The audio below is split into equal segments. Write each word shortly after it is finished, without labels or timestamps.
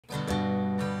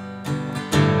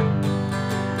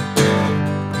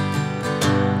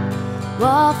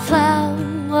Wallflower,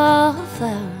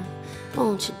 wallflower,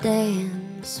 won't you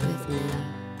dance with me?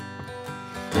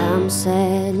 I'm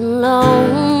sad and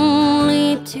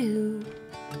lonely too.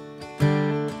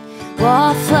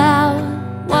 Wallflower,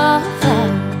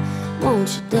 wallflower, won't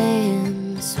you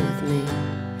dance with me?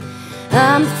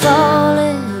 I'm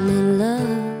falling in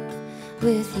love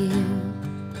with you.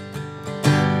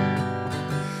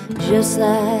 Just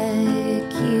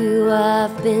like you,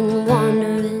 I've been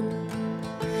wondering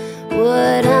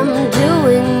what I'm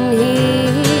doing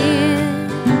here.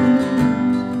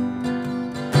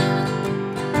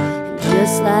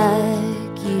 Just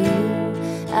like you,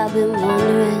 I've been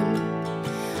wondering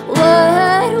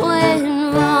what went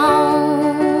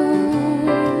wrong.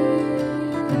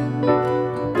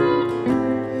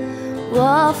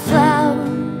 Wallflower,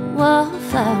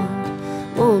 wallflower,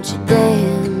 won't you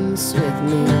dance with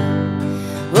me?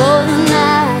 Oh, the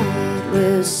night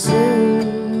will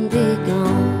soon be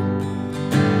gone.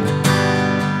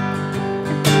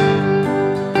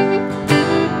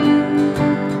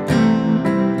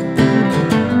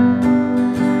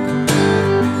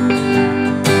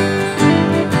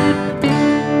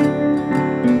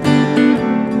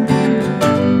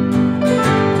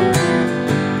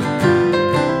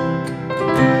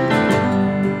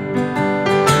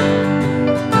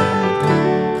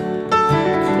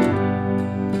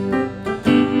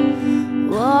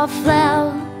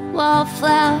 Wallflower,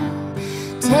 wallflower,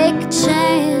 take a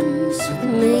chance with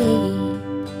me.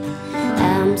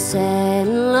 I'm sad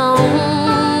and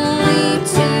lonely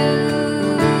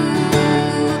too.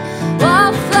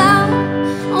 Wallflower,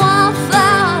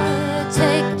 wallflower,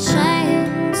 take a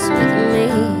chance with me.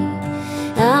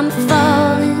 I'm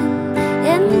falling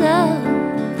in love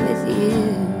with you.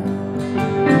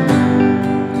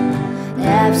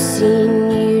 I've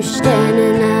seen you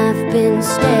standing, I've been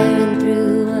staring through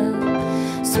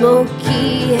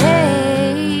smoky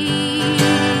haze,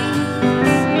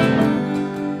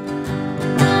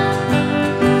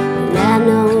 and I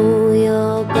know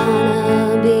you're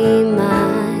gonna be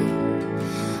mine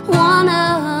one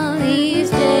of these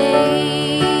days.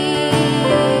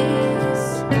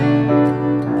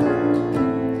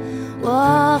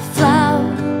 Wallflower,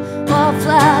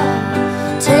 wallflower,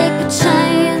 take a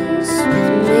chance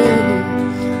with me.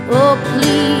 Oh,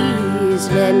 please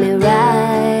let me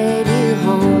ride you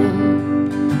home.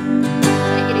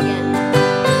 Take it again.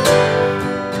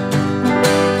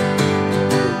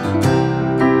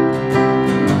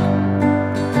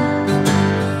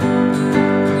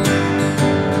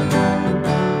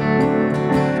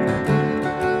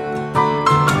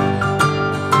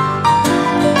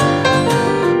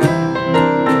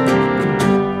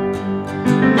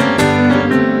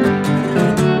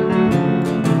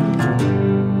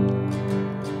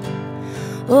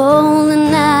 Oh,